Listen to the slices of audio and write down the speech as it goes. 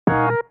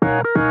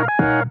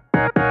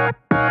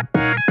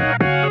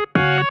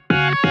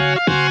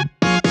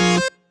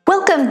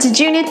to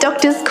Junior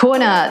Doctors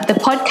Corner, the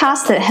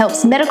podcast that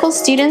helps medical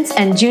students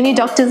and junior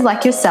doctors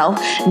like yourself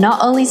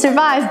not only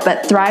survive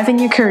but thrive in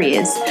your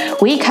careers.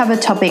 We cover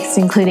topics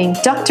including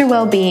doctor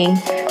well-being,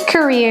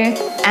 career,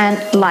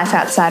 and life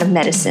outside of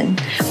medicine.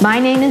 My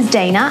name is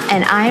Dana,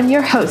 and I am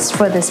your host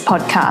for this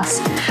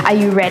podcast. Are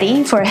you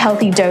ready for a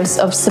healthy dose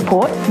of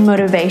support,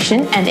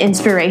 motivation, and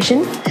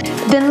inspiration?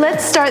 Then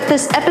let's start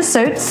this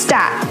episode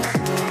stat.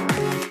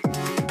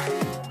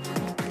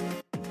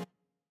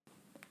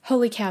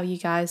 Holy cow, you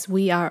guys,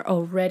 we are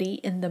already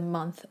in the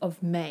month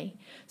of May.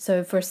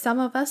 So for some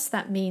of us,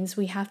 that means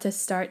we have to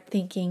start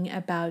thinking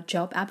about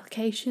job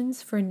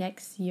applications for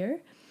next year.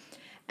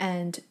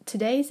 And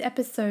today's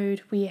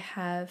episode, we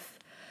have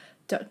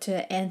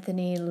Dr.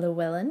 Anthony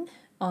Llewellyn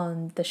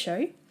on the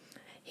show.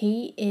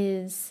 He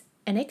is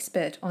an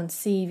expert on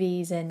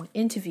CVs and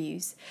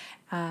interviews,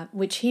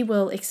 which he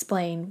will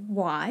explain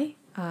why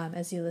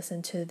as you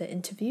listen to the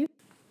interview.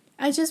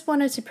 I just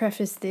wanted to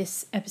preface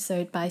this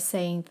episode by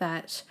saying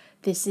that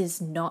this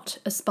is not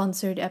a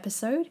sponsored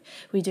episode.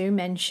 We do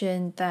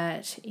mention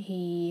that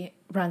he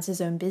runs his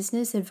own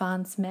business,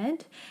 Advanced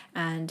Med,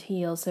 and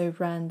he also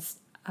runs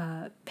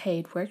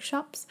paid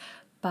workshops.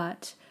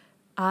 But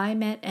I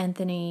met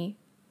Anthony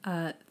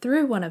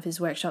through one of his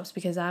workshops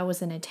because I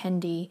was an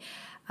attendee.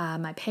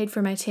 I paid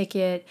for my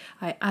ticket.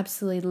 I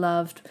absolutely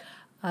loved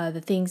the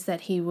things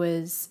that he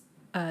was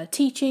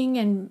teaching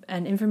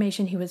and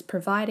information he was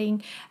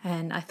providing,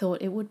 and I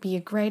thought it would be a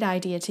great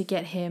idea to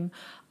get him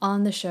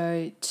on the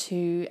show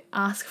to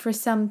ask for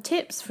some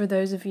tips for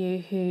those of you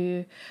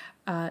who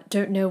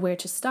don't know where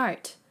to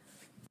start.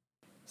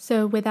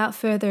 So without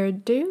further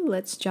ado,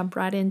 let's jump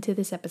right into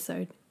this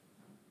episode.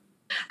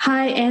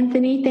 Hi,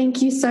 Anthony.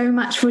 Thank you so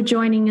much for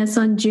joining us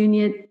on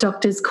Junior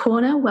Doctors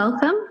Corner.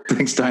 Welcome.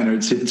 Thanks, Dana.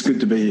 It's good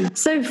to be here.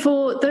 So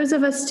for those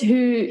of us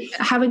who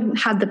haven't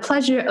had the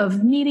pleasure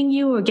of meeting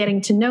you or getting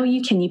to know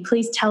you, can you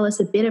please tell us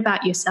a bit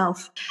about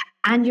yourself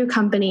and your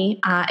company,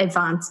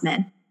 Advanced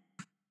Med?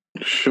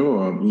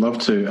 Sure, love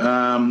to.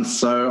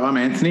 So I'm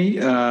Anthony.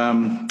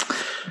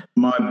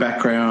 My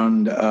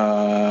background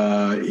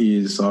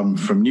is I'm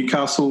from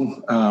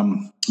Newcastle,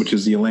 which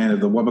is the land of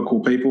the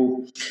Wabakal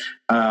people,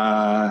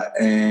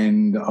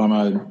 and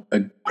I'm a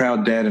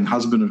proud dad and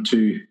husband of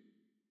two.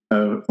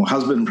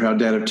 Husband and proud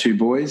dad of two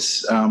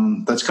boys.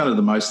 That's kind of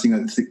the most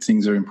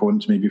things are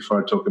important to me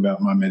before I talk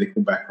about my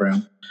medical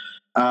background.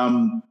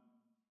 I'm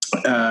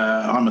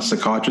a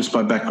psychiatrist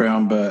by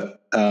background,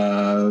 but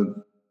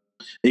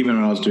even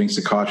when I was doing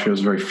psychiatry, I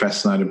was very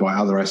fascinated by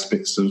other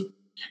aspects of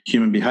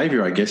human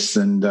behaviour, I guess,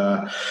 and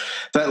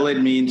that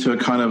led me into a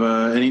kind of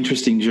an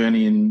interesting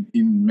journey in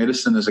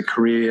medicine as a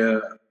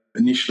career,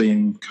 initially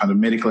in kind of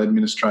medical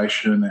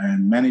administration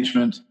and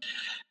management,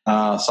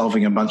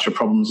 solving a bunch of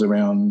problems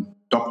around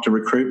doctor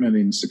recruitment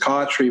in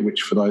psychiatry,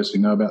 which for those who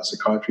know about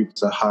psychiatry,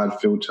 it's a hard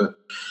field to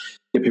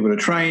get people to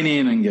train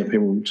in and get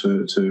people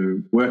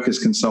to work as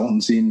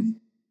consultants in.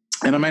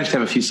 And I managed to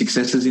have a few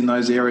successes in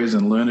those areas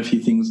and learn a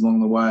few things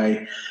along the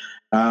way,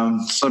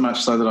 so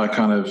much so that I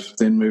kind of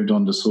then moved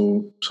on to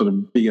sort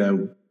of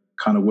bigger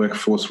kind of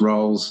workforce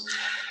roles.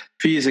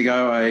 A few years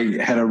ago,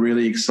 I had a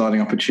really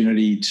exciting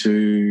opportunity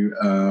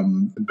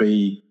to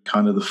be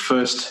kind of the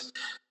first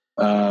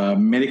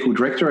medical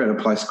director at a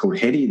place called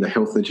HEDI, the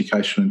Health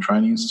Education and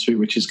Training Institute,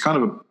 which is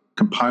kind of a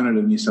component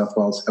of New South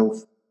Wales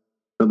Health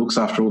that looks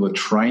after all the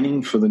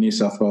training for the New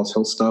South Wales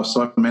Health staff.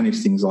 So I manage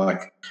things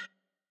like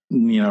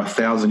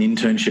 1,000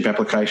 internship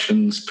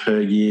applications per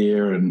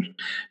year and a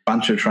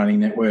bunch of training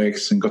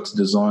networks, and got to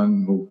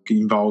design or get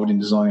involved in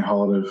designing a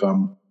whole lot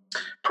of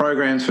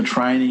programs for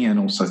training and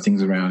also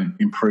things around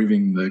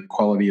improving the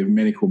quality of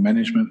medical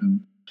management.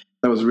 And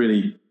that was a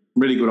really,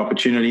 really good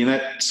opportunity. And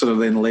that sort of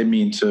then led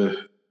me into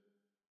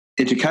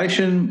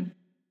education.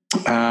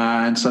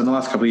 And so in the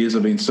last couple of years,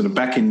 I've been sort of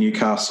back in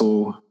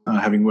Newcastle,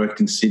 having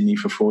worked in Sydney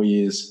for 4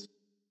 years,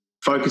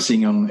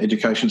 focusing on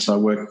education. So I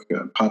work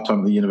part-time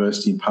at the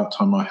university and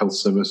part-time in my health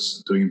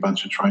service, doing a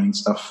bunch of training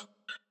stuff.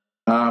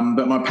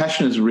 But my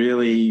passion has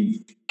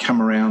really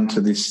come around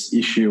to this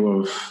issue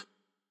of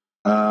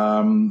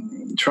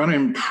trying to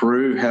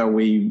improve how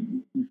we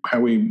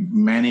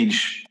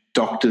manage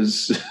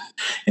doctors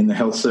in the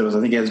health service.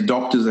 I think as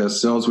doctors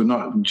ourselves, we're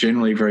not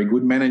generally very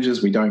good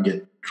managers. We don't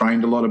get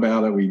trained a lot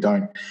about it. We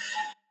don't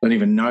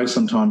even know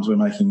sometimes we're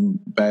making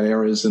bad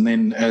errors. And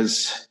then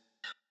as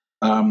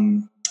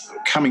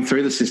coming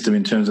through the system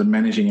in terms of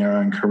managing our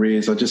own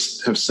careers, I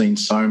just have seen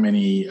so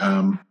many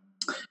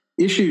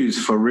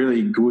issues for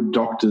really good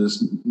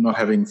doctors not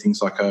having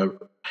things like a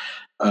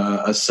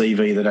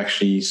CV that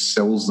actually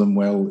sells them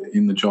well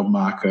in the job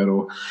market,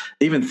 or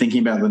even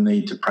thinking about the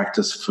need to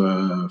practice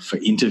for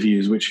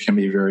interviews, which can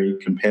be very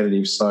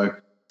competitive. So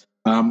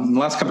in the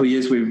last couple of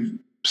years, we've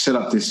set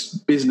up this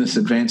business,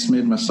 Advanced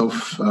Med,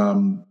 myself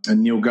and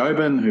Neil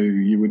Gobin, who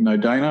you would know,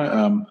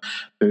 Dana,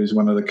 who's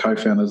one of the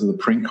co-founders of the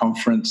Print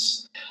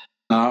Conference.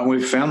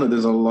 We've found that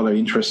there's a lot of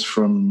interest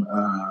from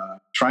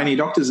trainee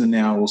doctors and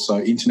now also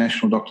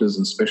international doctors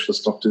and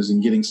specialist doctors in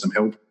getting some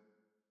help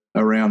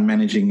around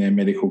managing their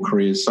medical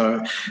careers.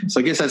 So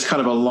I guess that's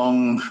kind of a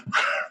long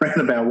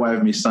roundabout way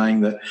of me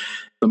saying that at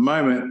the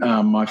moment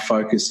my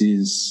focus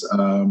is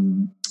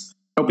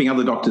helping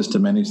other doctors to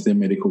manage their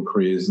medical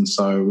careers. And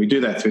so we do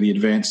that through the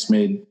Advanced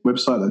Med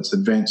website. That's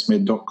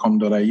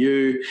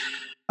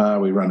advancedmed.com.au.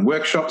 We run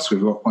workshops.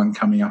 We've got one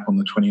coming up on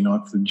the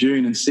 29th of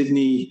June in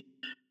Sydney.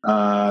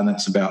 And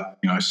that's about,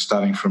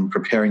 starting from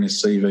preparing a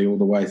CV all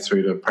the way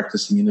through to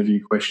practicing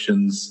interview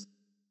questions.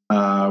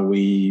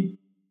 We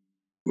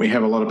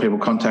have a lot of people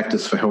contact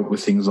us for help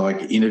with things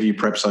like interview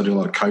prep, so I do a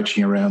lot of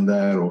coaching around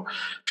that, or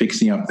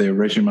fixing up their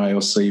resume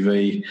or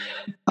CV.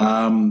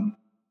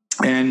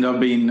 And I've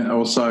been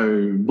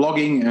also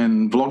blogging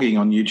and vlogging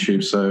on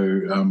YouTube.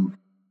 So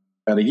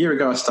about a year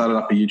ago, I started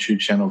up a YouTube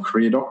channel,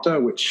 Career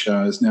Doctor, which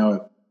is now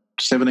at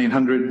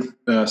 1,700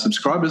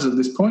 subscribers at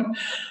this point.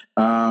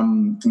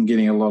 And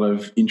getting a lot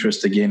of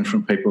interest again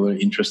from people that are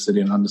interested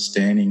in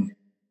understanding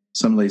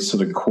some of these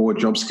sort of core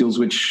job skills,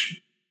 which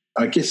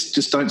I guess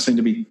just don't seem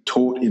to be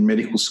taught in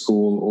medical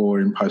school or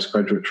in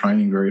postgraduate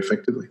training very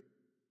effectively.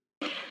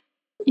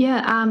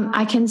 Yeah,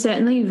 I can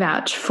certainly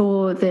vouch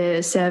for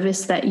the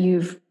service that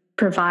you've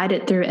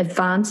provided through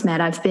Advanced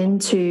Med. I've been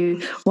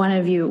to one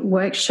of your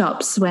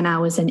workshops when I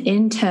was an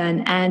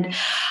intern, and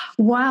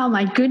wow,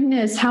 my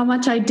goodness, how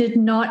much I did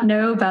not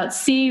know about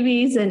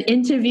CVs and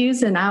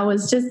interviews, and I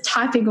was just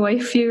typing away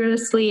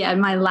furiously at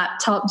my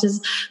laptop,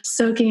 just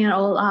soaking it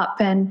all up.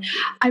 And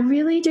I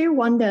really do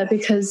wonder,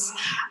 because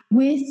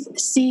with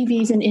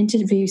CVs and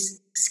interviews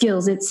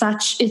skills, it's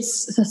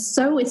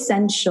so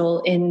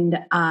essential in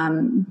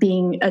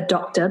being a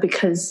doctor,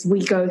 because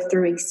we go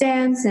through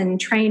exams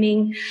and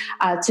training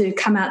to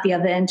come out the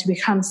other end to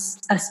become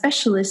a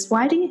specialist.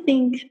 Why do you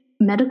think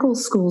medical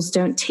schools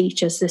don't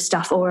teach us this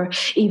stuff? Or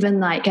even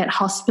like at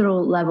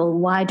hospital level,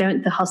 why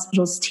don't the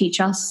hospitals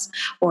teach us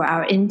or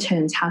our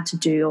interns how to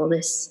do all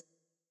this?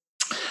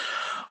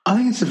 I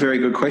think it's a very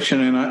good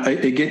question, and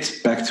it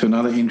gets back to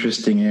another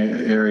interesting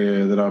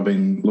area that I've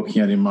been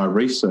looking at in my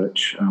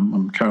research.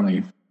 I'm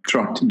currently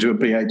trying to do a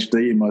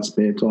PhD in my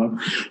spare time,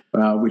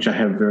 which I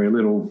have very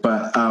little,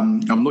 but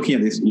I'm looking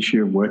at this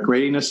issue of work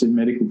readiness in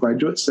medical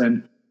graduates.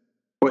 And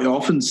what you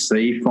often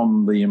see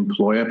from the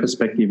employer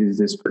perspective is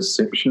this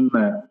perception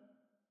that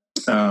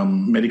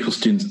medical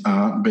students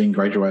aren't being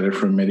graduated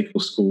from medical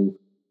school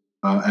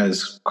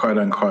as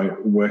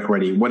quote-unquote work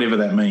ready, whatever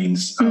that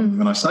means.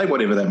 And I say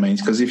whatever that means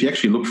because if you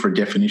actually look for a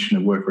definition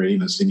of work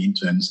readiness in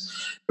interns,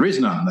 there is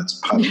none. That's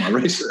part of my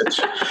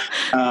research.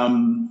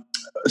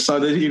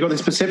 So you've got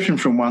this perception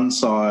from one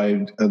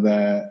side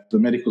that the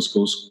medical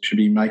schools should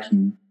be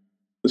making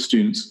the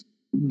students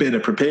better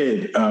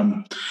prepared.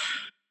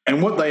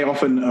 And what they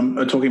often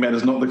are talking about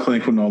is not the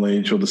clinical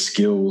knowledge or the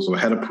skills or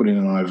how to put in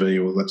an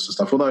IV or that sort of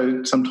stuff,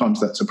 although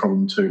sometimes that's a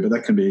problem too, but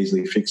that can be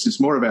easily fixed. It's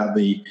more about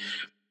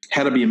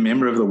how to be a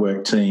member of the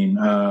work team,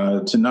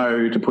 to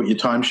know to put your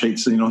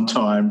timesheets in on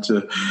time,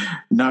 to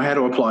know how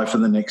to apply for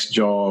the next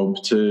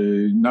job,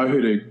 to know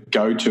who to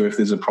go to if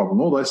there's a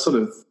problem, all those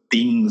sort of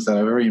things that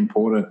are very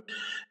important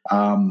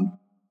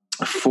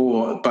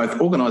for both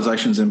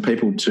organisations and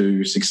people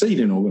to succeed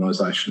in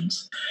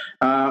organisations.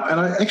 And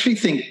I actually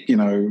think,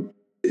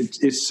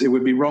 it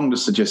would be wrong to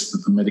suggest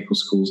that the medical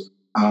schools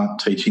aren't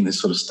teaching this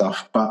sort of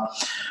stuff. But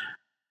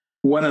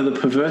one of the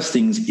perverse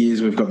things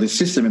is we've got this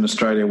system in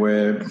Australia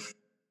where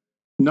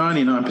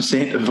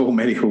 99% of all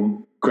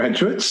medical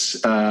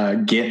graduates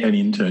get an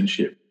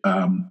internship.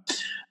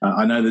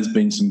 I know there's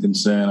been some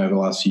concern over the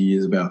last few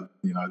years about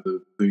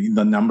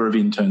the number of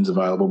interns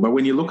available, but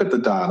when you look at the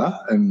data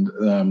and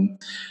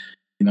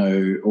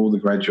all the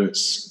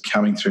graduates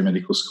coming through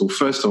medical school,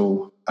 first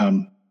of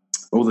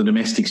all the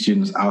domestic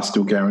students are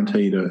still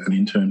guaranteed an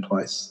intern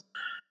place.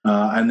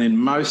 And then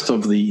most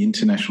of the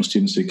international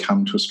students who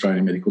come to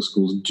Australian medical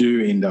schools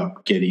do end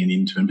up getting an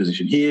intern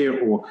position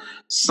here or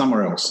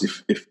somewhere else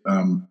if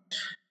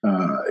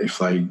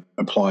they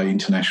apply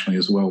internationally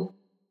as well.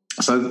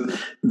 So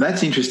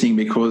that's interesting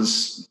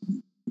because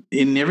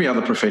in every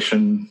other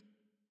profession,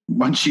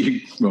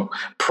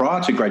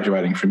 prior to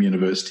graduating from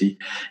university,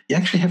 you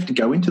actually have to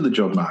go into the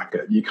job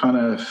market. You kind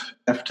of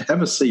have to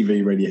have a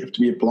CV ready. You have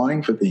to be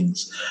applying for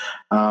things.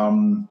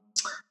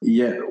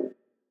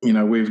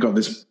 We've got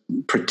this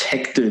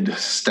protected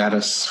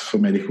status for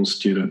medical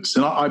students,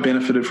 and I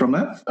benefited from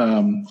that.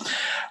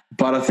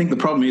 But I think the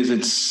problem is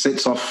it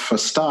sets off a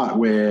start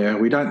where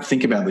we don't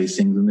think about these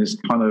things, and there's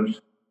kind of,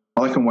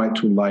 I can wait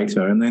till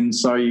later. And then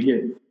so you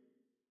get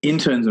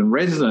interns and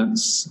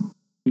residents,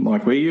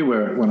 like where you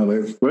were at one of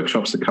the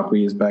workshops a couple of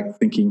years back,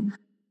 thinking,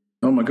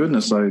 oh my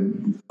goodness, I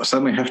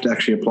suddenly have to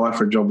actually apply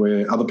for a job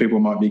where other people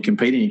might be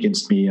competing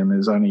against me and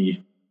there's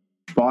only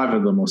 5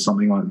 of them or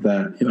something like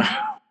that.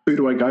 Who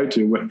do I go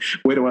to?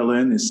 Where do I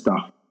learn this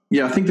stuff?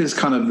 Yeah, I think there's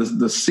kind of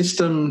the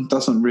system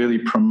doesn't really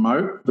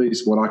promote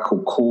these what I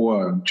call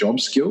core job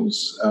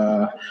skills,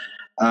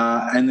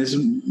 and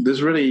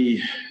there's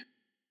really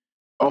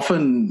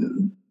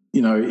often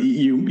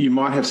you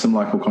might have some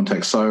local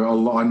context.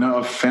 So I know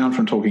I've found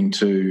from talking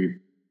to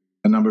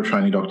a number of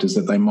training doctors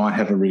that they might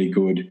have a really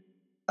good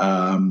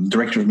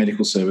director of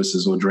medical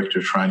services or director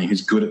of training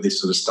who's good at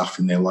this sort of stuff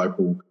in their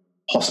local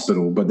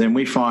hospital. But then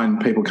we find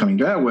people coming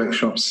to our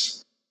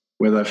workshops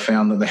where they've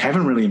found that they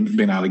haven't really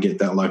been able to get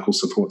that local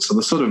support. So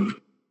the sort of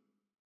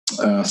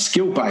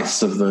skill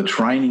base of the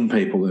training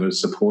people that are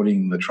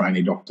supporting the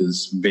trainee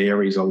doctors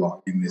varies a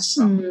lot in this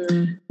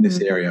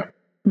area.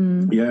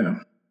 Yeah.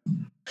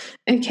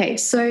 Okay,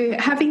 so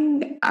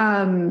having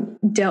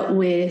dealt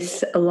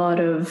with a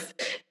lot of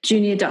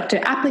junior doctor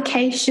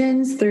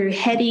applications through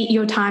HEDI,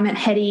 your time at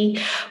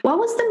HEDI, what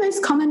was the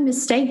most common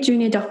mistake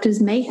junior doctors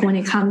make when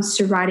it comes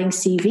to writing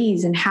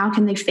CVs, and how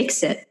can they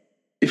fix it?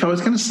 If I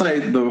was going to say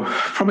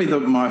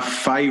my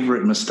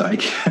favourite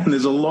mistake, and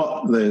there's a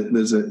lot,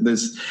 there's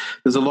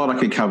a lot I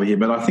could cover here,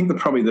 but I think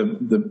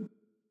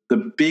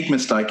the big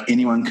mistake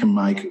anyone can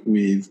make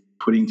with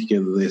putting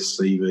together their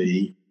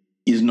CV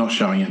is not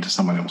showing it to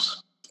someone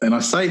else. And I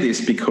say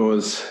this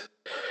because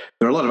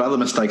there are a lot of other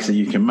mistakes that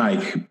you can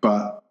make,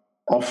 but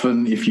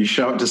often if you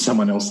show it to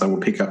someone else, they will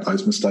pick up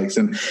those mistakes.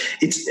 And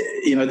it's,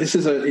 this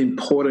is an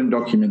important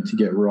document to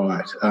get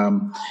right.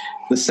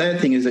 The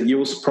sad thing is that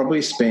you'll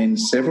probably spend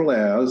several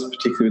hours,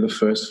 particularly the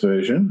first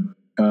version,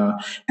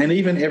 and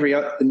even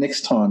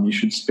next time you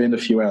should spend a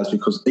few hours,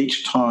 because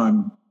each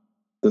time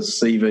the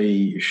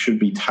CV should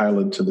be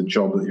tailored to the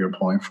job that you're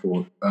applying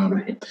for.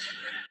 Right.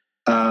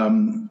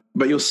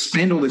 But you'll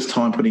spend all this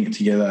time putting it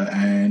together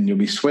and you'll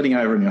be sweating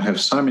over it and you'll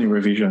have so many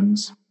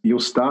revisions.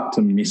 You'll start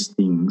to miss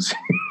things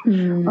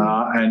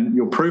and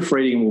your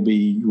proofreading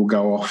will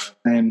go off,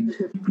 and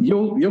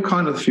you'll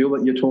kind of feel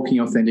that you're talking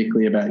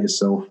authentically about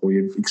yourself, or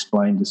you've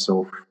explained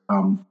yourself,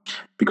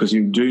 because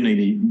you do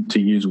need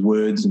to use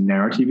words and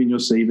narrative in your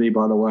CV,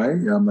 by the way.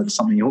 That's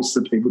something else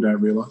that people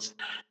don't realise.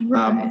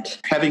 Right.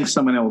 Having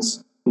someone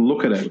else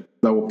look at it,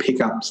 they will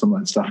pick up some of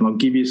that stuff and they'll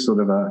give you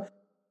sort of a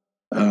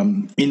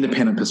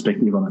independent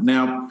perspective on it.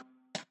 Now,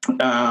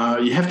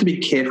 you have to be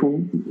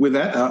careful with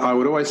that. I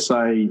would always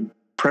say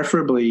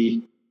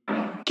preferably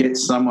get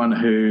someone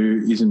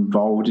who is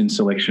involved in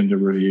selection to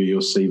review your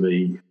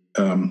CV,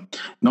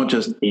 not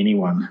just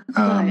anyone,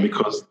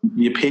 because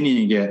the opinion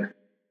you get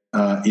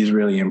is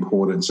really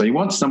important. So you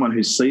want someone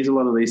who sees a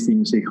lot of these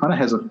things, who kind of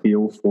has a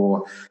feel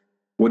for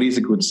what is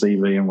a good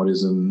CV and what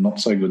is a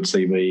not so good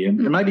CV, and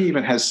maybe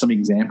even has some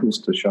examples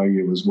to show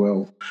you as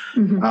well.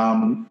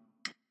 Mm-hmm.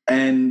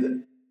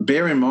 And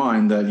bear in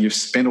mind that you've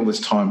spent all this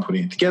time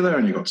putting it together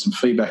and you've got some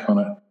feedback on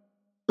it.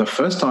 The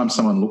first time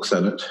someone looks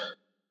at it,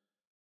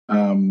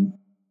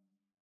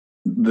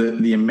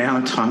 the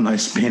amount of time they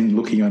spend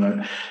looking on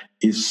it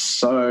is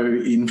so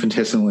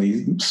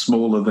infinitesimally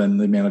smaller than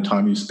the amount of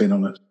time you spend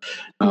on it.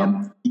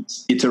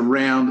 It's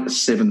around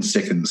 7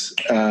 seconds.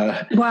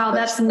 Wow,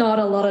 that's not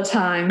a lot of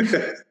time.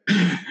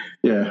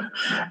 Yeah.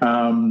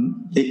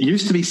 It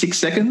used to be 6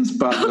 seconds,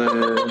 but...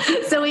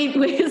 So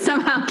we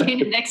somehow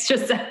gained an extra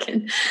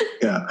second.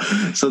 Yeah.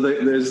 So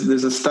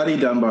there's a study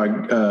done by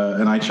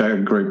an HR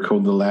group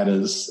called The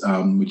Ladders,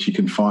 which you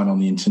can find on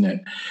the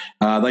internet.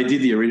 They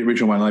did the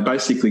original one. They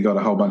basically got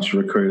a whole bunch of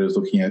recruiters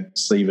looking at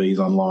CVs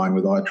online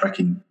with eye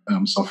tracking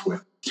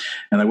software.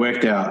 And they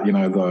worked out,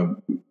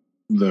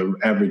 the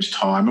average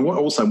time and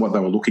what they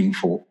were looking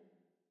for.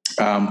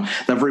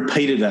 They've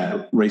repeated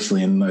that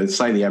recently, and they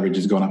say the average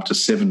has gone up to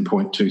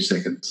 7.2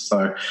 seconds.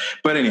 So,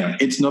 but anyway,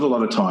 it's not a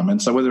lot of time.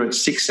 And so whether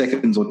it's 6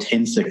 seconds or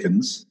 10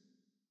 seconds,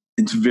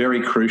 it's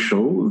very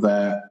crucial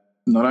that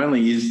not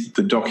only is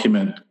the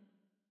document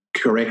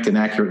correct and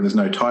accurate, there's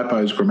no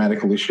typos,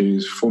 grammatical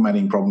issues,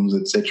 formatting problems,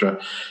 etc.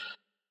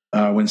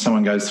 When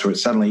someone goes through it,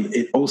 suddenly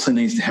it also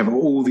needs to have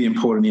all the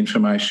important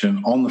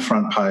information on the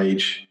front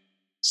page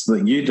so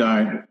that you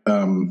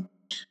don't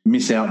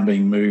miss out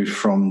being moved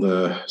from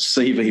the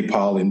CV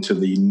pile into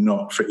the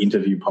not for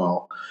interview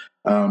pile.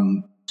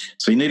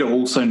 So you need to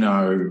also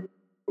know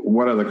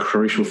what are the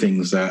crucial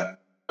things that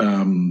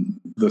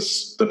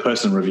the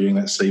person reviewing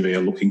that CV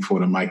are looking for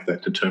to make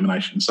that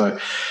determination. So,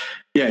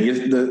 yeah,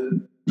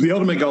 the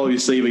ultimate goal of your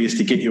CV is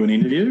to get you an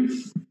interview.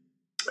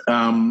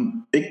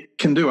 It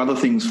can do other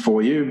things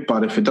for you,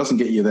 but if it doesn't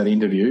get you that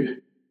interview,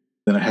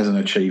 then it hasn't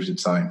achieved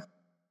its aim.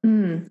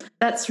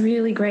 That's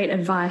really great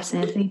advice,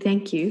 Anthony.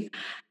 Thank you.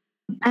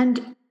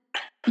 And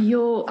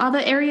your other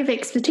area of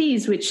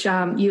expertise, which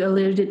you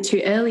alluded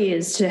to earlier,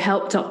 is to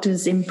help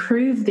doctors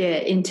improve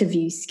their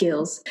interview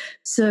skills.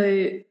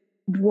 So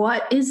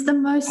what is the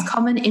most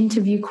common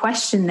interview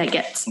question that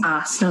gets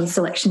asked on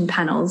selection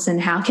panels,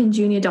 and how can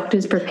junior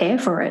doctors prepare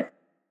for it?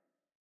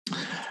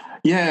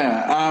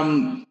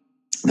 Yeah,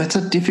 that's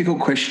a difficult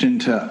question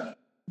to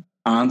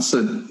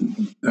answer,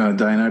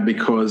 Dana,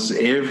 because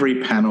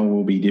every panel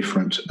will be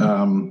different.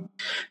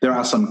 There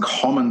are some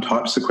common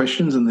types of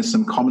questions and there's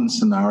some common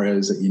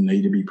scenarios that you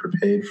need to be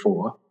prepared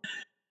for,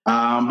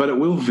 but it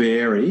will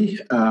vary.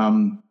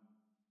 And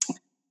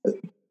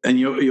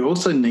you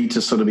also need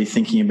to sort of be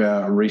thinking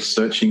about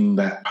researching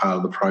that part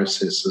of the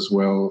process as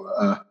well.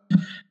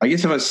 I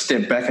guess if I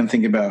step back and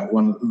think about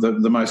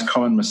the most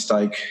common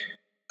mistake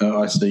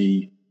I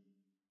see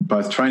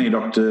both trainee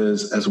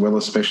doctors as well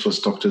as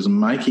specialist doctors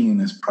making in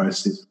this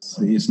process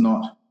is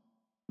not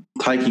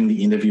taking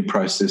the interview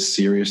process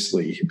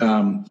seriously.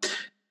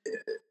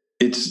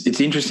 It's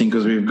interesting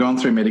because we've gone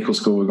through medical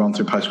school, we've gone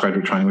through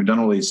postgraduate training, we've done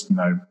all these,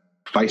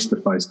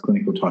 face-to-face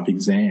clinical type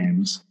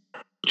exams,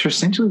 which are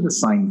essentially the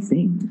same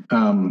thing.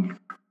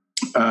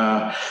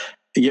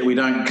 Yet we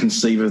don't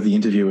conceive of the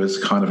interview as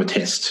kind of a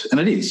test. And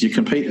it is. You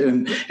compete,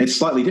 and it's a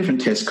slightly different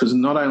test because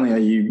not only are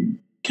you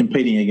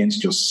competing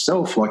against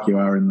yourself like you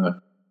are in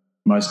the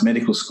most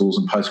medical schools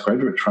and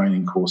postgraduate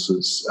training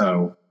courses,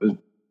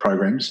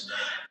 programs,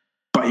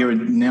 but you're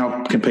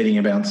now competing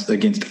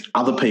against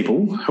other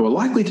people who are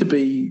likely to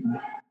be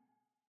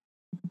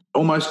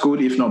almost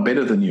good, if not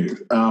better than you.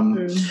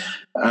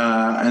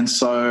 And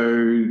so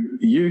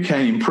you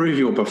can improve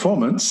your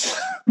performance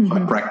by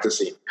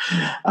practicing.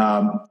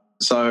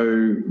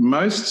 So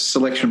most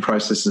selection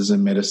processes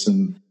in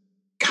medicine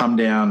come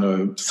down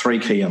to three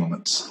key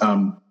elements.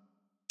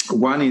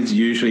 One is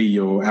usually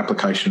your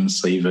application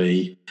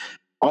CV.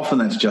 Often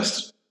that's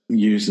just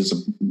used as a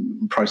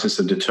process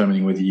of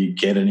determining whether you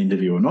get an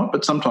interview or not,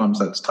 but sometimes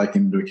that's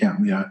taken into account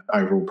in the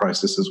overall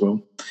process as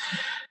well.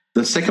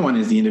 The second one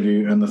is the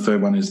interview, and the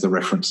third one is the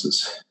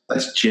references.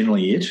 That's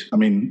generally it. I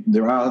mean,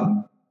 there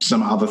are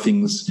some other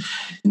things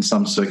in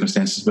some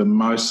circumstances, but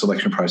most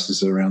selection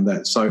processes are around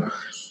that. So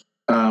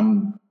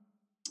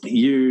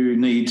you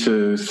need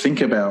to think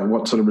about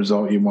what sort of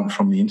result you want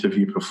from the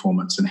interview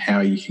performance and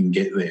how you can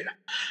get there.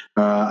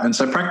 And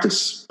so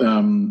practice.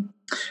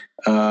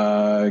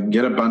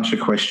 Get a bunch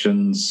of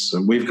questions.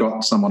 We've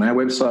got some on our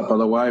website, by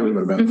the way. We've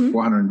got about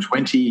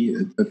 420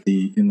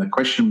 in the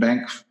question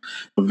bank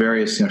for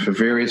various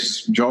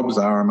jobs,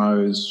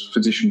 RMOs,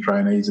 physician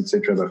trainees,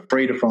 etc. They're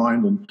free to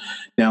find and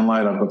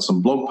download. I've got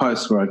some blog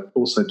posts where I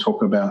also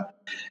talk about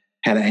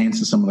how to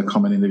answer some of the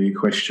common interview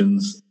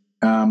questions.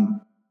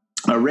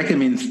 I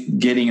recommend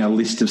getting a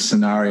list of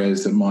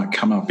scenarios that might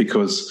come up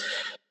because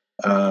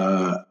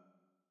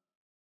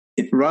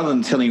rather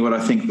than telling you what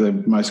I think the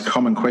most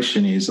common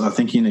question is, I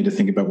think you need to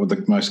think about what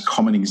the most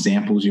common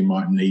examples you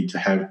might need to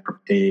have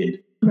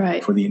prepared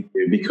for the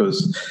interview,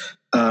 because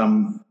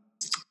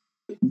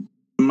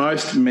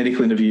most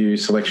medical interview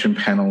selection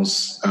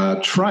panels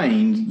are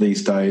trained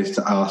these days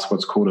to ask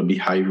what's called a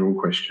behavioural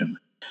question.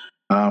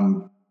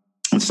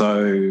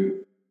 So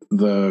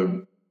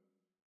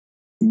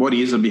what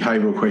is a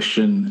behavioural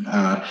question?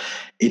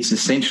 It's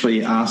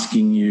essentially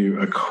asking you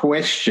a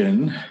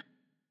question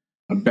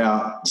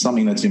about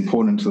something that's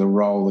important to the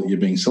role that you're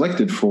being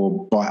selected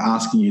for by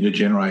asking you to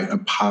generate a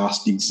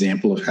past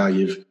example of how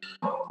you've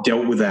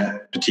dealt with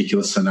that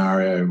particular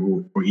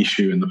scenario or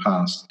issue in the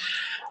past.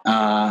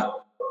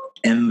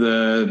 And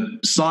the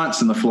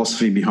science and the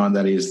philosophy behind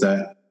that is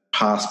that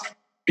past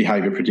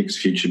behaviour predicts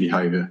future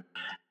behaviour.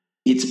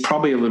 It's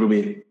probably a little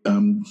bit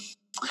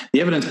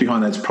the evidence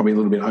behind that's probably a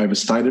little bit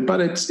overstated, but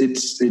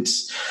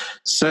it's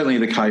certainly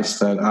the case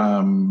that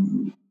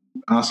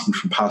asking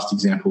for past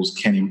examples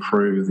can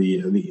improve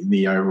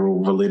the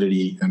overall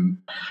validity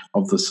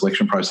of the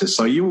selection process.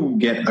 So you will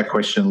get a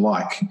question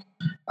like,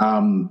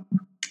 and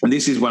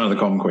this is one of the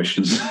common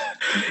questions,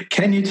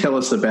 can you tell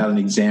us about an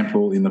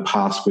example in the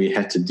past where you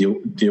had to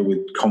deal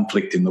with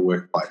conflict in the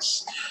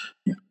workplace?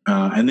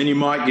 And then you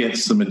might get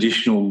some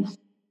additional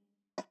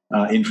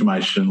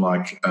information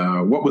like,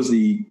 what was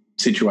the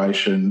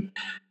situation?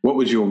 What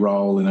was your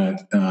role in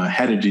it?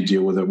 How did you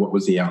deal with it? What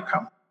was the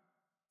outcome?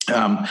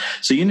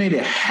 So you need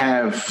to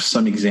have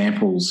some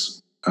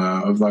examples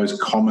of those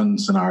common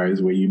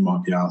scenarios where you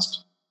might be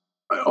asked.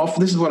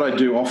 This is what I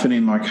do often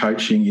in my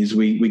coaching is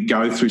we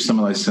go through some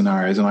of those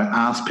scenarios and I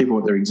ask people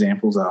what their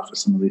examples are for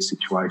some of these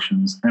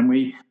situations. And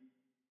we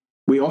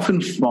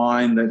often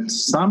find that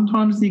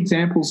sometimes the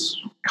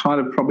example's kind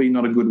of probably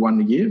not a good one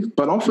to give,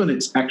 but often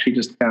it's actually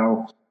just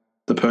how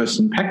the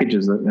person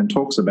packages it and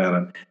talks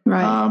about it.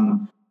 Right.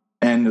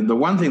 And the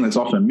one thing that's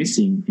often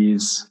missing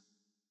is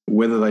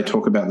whether they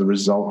talk about the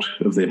result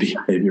of their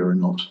behaviour or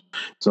not.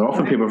 So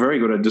often people are very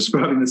good at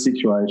describing the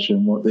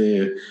situation, what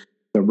the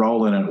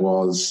role in it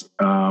was,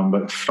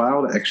 but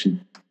fail to actually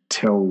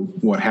tell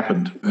what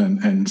happened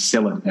and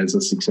sell it as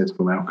a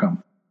successful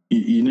outcome.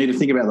 You need to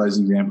think about those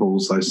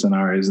examples, those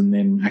scenarios, and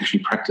then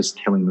actually practice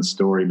telling the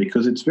story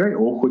because it's very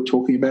awkward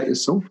talking about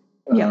yourself.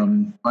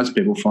 Most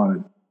people find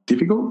it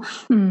difficult,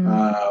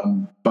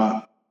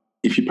 but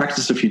if you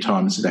practice a few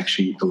times, it's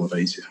actually a lot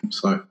easier.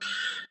 So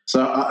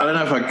I don't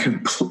know if I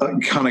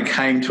kind of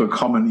came to a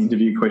common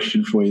interview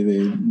question for you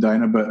there,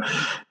 Dana, but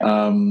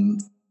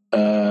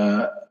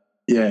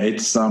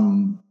it's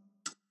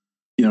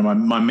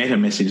my meta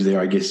message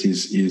there, I guess,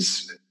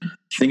 is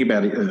think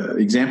about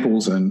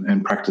examples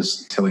and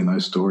practice telling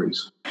those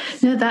stories.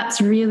 No,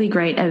 that's really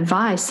great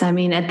advice. I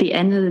mean, at the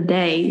end of the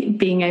day,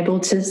 being able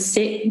to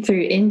sit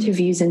through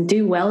interviews and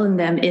do well in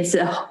them is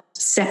a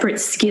separate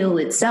skill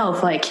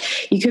itself.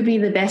 Like, you could be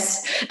the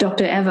best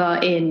doctor ever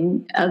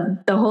in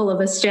the whole of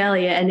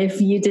Australia, and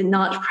if you did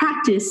not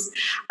practice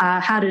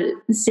how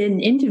to sit in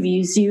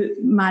interviews, you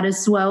might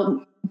as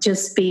well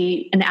just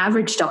be an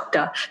average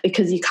doctor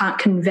because you can't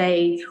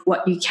convey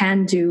what you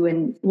can do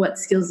and what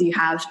skills you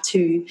have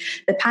to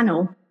the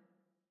panel.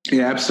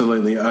 Yeah,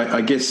 absolutely. I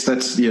guess that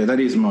is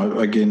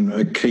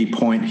a key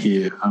point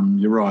here.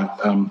 You're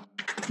right.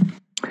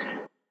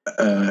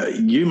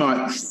 You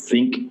might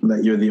think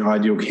that you're the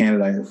ideal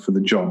candidate for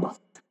the job.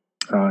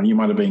 You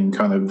might have been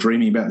kind of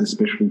dreaming about this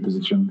specialty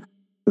position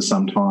for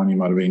some time. You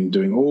might have been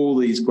doing all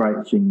these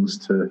great things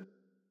to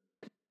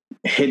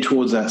head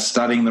towards that,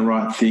 studying the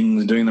right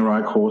things, doing the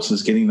right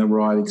courses, getting the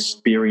right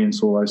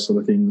experience, all those sort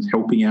of things,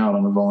 helping out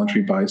on a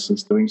voluntary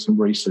basis, doing some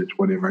research,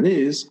 whatever it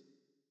is.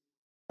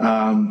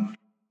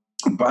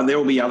 But there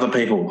will be other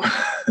people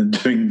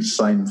doing the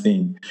same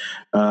thing.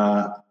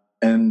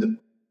 And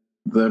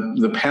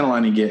the panel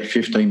only get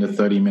 15 to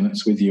 30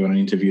 minutes with you on an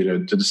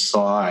interview to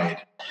decide.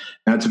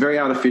 Now, it's very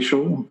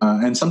artificial,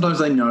 and sometimes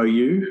they know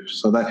you,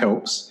 so that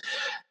helps.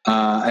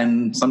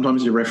 And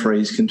sometimes your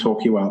referees can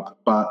talk you up,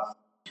 but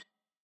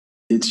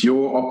it's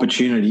your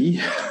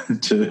opportunity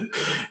to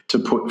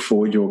put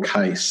forward your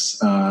case.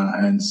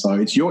 And so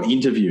it's your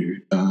interview.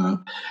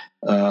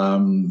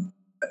 And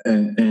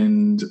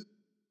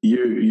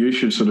you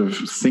should sort of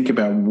think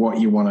about what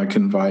you want to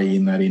convey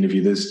in that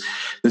interview. There's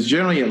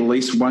generally at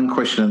least one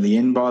question at the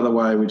end, by the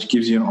way, which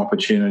gives you an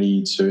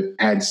opportunity to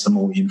add some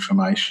more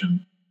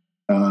information.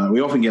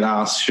 We often get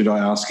asked, should I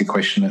ask a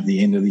question at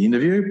the end of the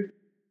interview?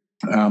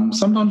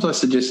 Sometimes I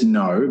suggest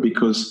no,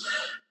 because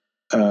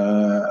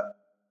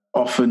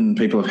often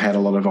people have had a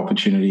lot of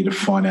opportunity to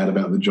find out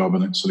about the job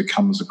and it sort of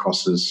comes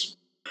across as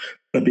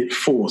a bit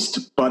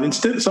forced. But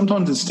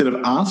sometimes instead of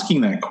asking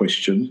that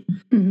question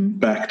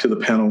back to the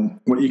panel,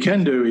 what you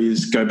can do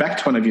is go back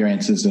to one of your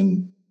answers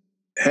and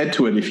add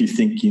to it if you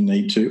think you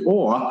need to,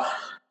 or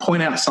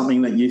point out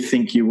something that you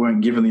think you weren't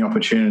given the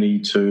opportunity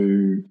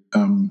to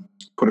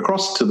put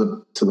across to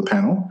the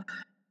panel.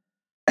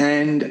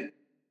 And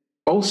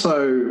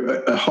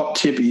also a hot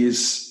tip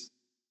is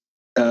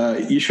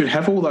you should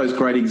have all those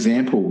great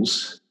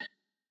examples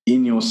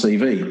in your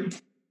CV.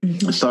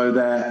 So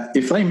that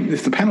if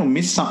the panel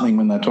missed something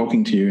when they're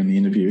talking to you in the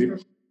interview,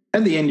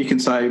 at the end you can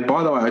say,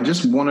 by the way, I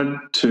just wanted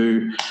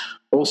to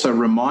also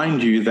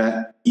remind you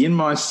that in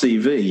my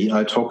CV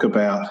I talk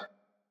about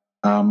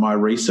my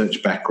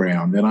research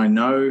background, and I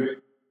know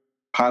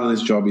part of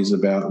this job is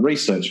about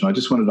research, and I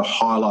just wanted to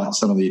highlight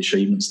some of the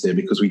achievements there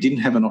because we didn't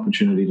have an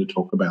opportunity to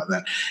talk about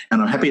that.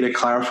 And I'm happy to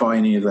clarify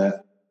any of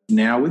that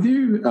now with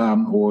you,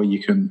 or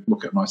you can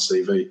look at my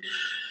CV.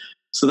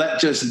 So that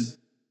just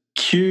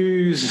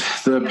cues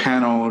the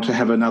panel to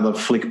have another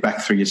flick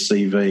back through your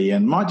CV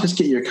and might just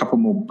get you a couple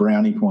more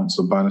brownie points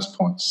or bonus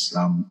points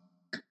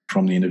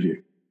from the interview.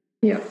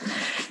 Yeah.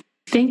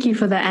 Thank you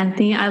for that,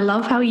 Anthony. I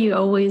love how you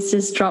always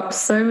just drop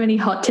so many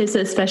hot tips,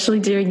 especially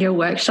during your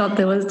workshop.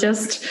 There was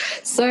just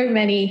so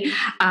many.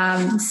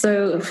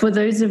 So for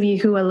those of you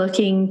who are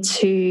looking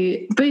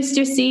to boost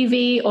your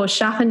CV or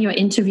sharpen your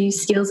interview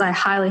skills, I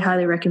highly,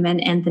 highly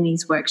recommend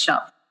Anthony's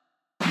workshop.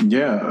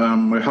 Yeah,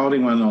 we're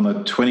holding one on the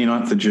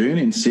 29th of June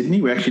in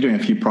Sydney. We're actually doing a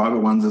few private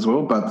ones as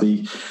well, but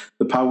the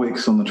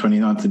public's on the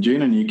 29th of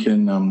June, and you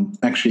can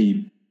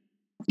actually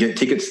get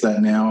tickets to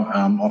that now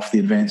off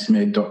the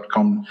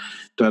advancedmed.com.au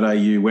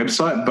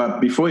website.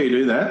 But before you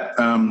do that,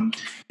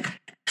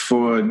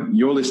 for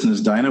your listeners,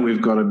 Dana,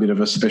 we've got a bit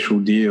of a special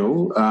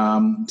deal.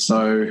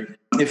 So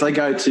if they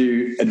go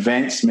to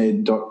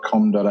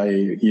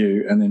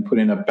advancedmed.com.au and then put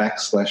in a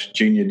 /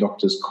 Junior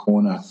Doctors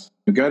Corner,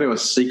 we go to a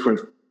secret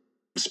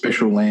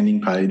special landing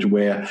page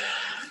where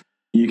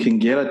you can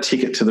get a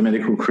ticket to the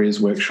Medical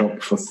Careers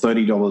Workshop for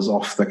 $30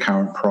 off the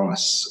current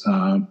price.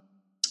 So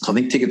I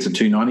think tickets are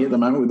 $290 at the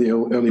moment with the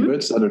early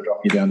birds, so that'll drop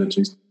you down to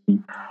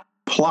 $260.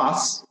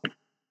 Plus,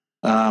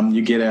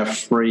 you get our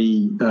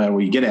free,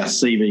 you get our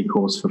CV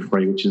course for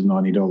free, which is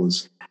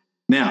 $90.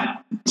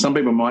 Now, some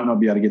people might not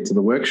be able to get to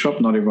the workshop.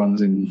 Not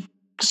everyone's in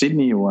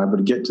Sydney or able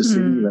to get to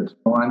Sydney. That's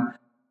fine.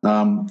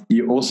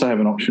 You also have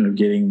an option of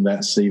getting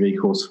that CV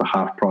course for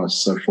half price,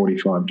 so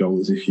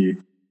 $45 if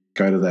you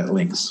go to that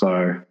link.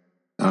 So,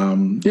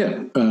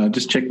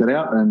 just check that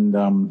out,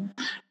 and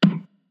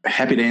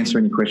happy to answer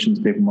any questions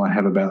people might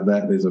have about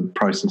that. There's a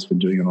process for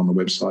doing it on the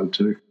website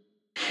too.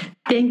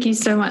 Thank you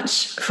so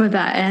much for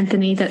that,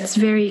 Anthony. That's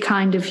very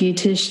kind of you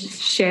to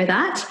share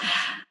that.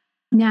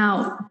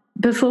 Now,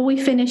 before we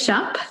finish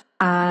up,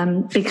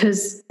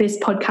 because this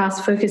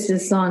podcast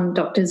focuses on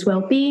doctors'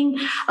 well-being,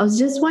 I was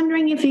just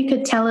wondering if you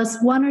could tell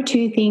us one or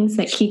two things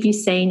that keep you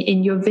sane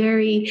in your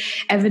very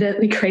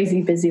evidently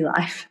crazy busy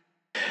life.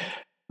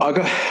 I've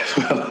got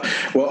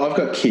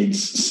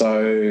kids,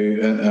 so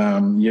you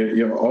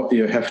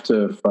have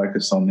to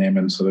focus on them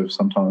and sort of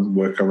sometimes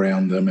work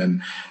around them.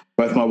 And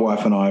both my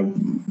wife and I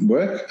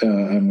work,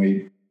 and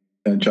we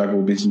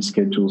juggle busy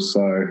schedules.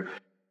 So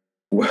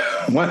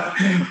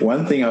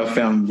one thing I've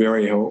found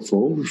very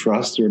helpful for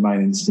us to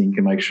remain in sync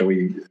and make sure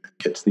we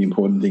get to the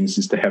important things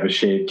is to have a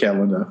shared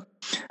calendar.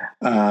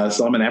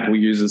 So I'm an Apple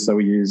user, so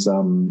we use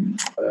the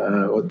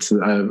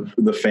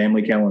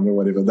family calendar or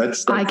whatever.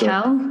 That's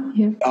iCal,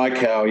 yeah.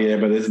 iCal, yeah,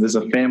 but there's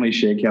a family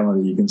share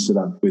calendar you can set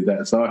up with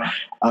that. So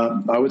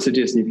I would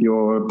suggest if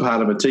you're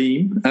part of a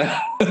team,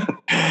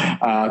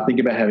 think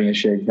about having a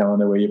shared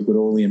calendar where you put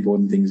all the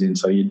important things in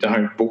so you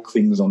don't book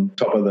things on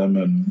top of them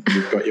and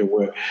you've got your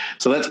work.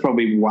 So that's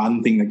probably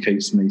one thing that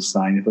keeps me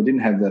sane. If I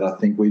didn't have that, I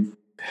think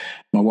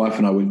my wife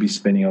and I would be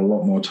spending a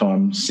lot more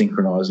time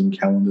synchronising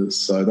calendars.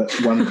 So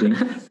that's one thing.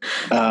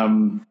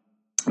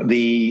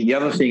 The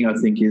other thing I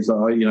think is,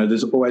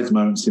 there's always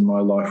moments in my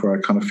life where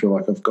I kind of feel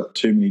like I've got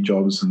too many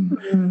jobs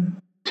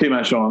and too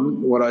much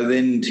on. What I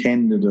then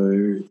tend to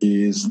do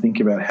is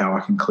think about how I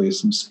can clear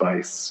some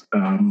space.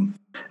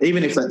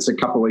 Even if that's a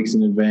couple of weeks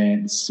in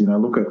advance,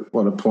 look at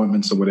what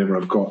appointments or whatever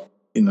I've got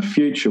in the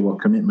future,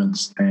 what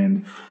commitments,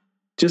 and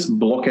just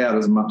block out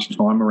as much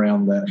time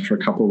around that for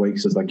a couple of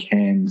weeks as I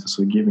can to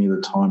sort of give me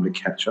the time to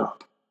catch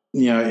up.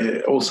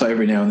 Also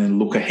every now and then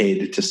look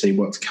ahead to see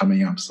what's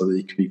coming up so that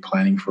you can be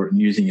planning for it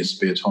and using your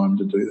spare time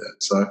to do that.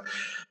 So,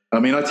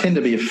 I tend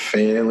to be a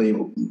fairly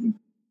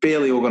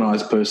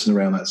organised person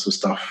around that sort of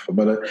stuff.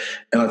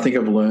 And I think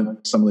I've learned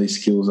some of these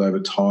skills over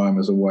time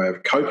as a way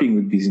of coping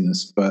with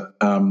business. But,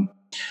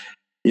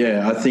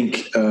 I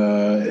think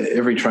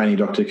every trainee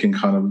doctor can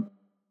kind of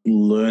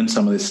learn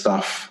some of this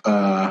stuff.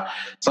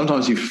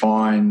 Sometimes you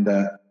find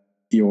that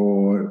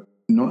you're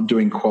not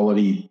doing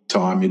quality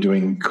time, you're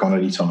doing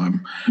quantity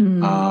time.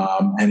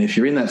 And if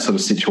you're in that sort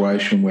of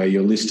situation where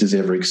your list is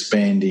ever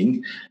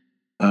expanding,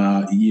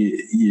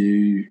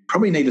 you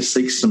probably need to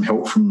seek some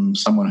help from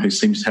someone who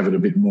seems to have it a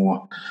bit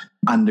more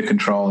under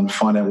control and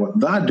find out what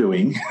they're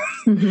doing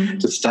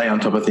to stay on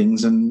top of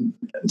things. And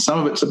some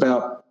of it's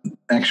about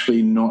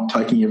actually not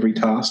taking every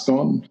task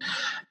on.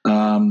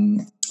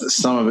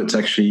 Some of it's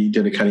actually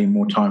dedicating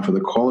more time for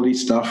the quality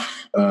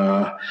stuff.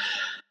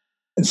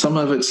 And some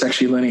of it's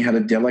actually learning how to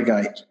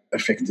delegate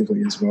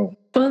effectively as well.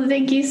 Well,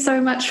 thank you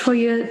so much for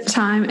your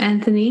time,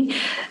 Anthony.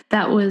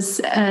 That was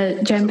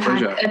a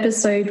jam-packed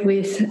episode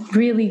with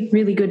really,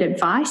 really good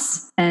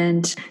advice.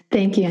 And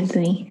thank you,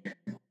 Anthony.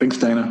 Thanks,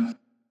 Dana.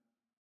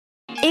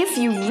 If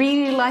you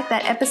really like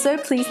that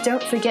episode, please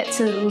don't forget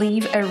to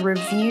leave a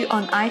review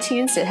on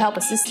iTunes to help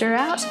a sister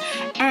out.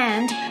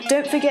 And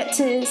don't forget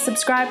to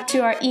subscribe to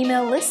our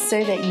email list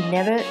so that you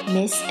never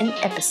miss an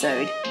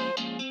episode.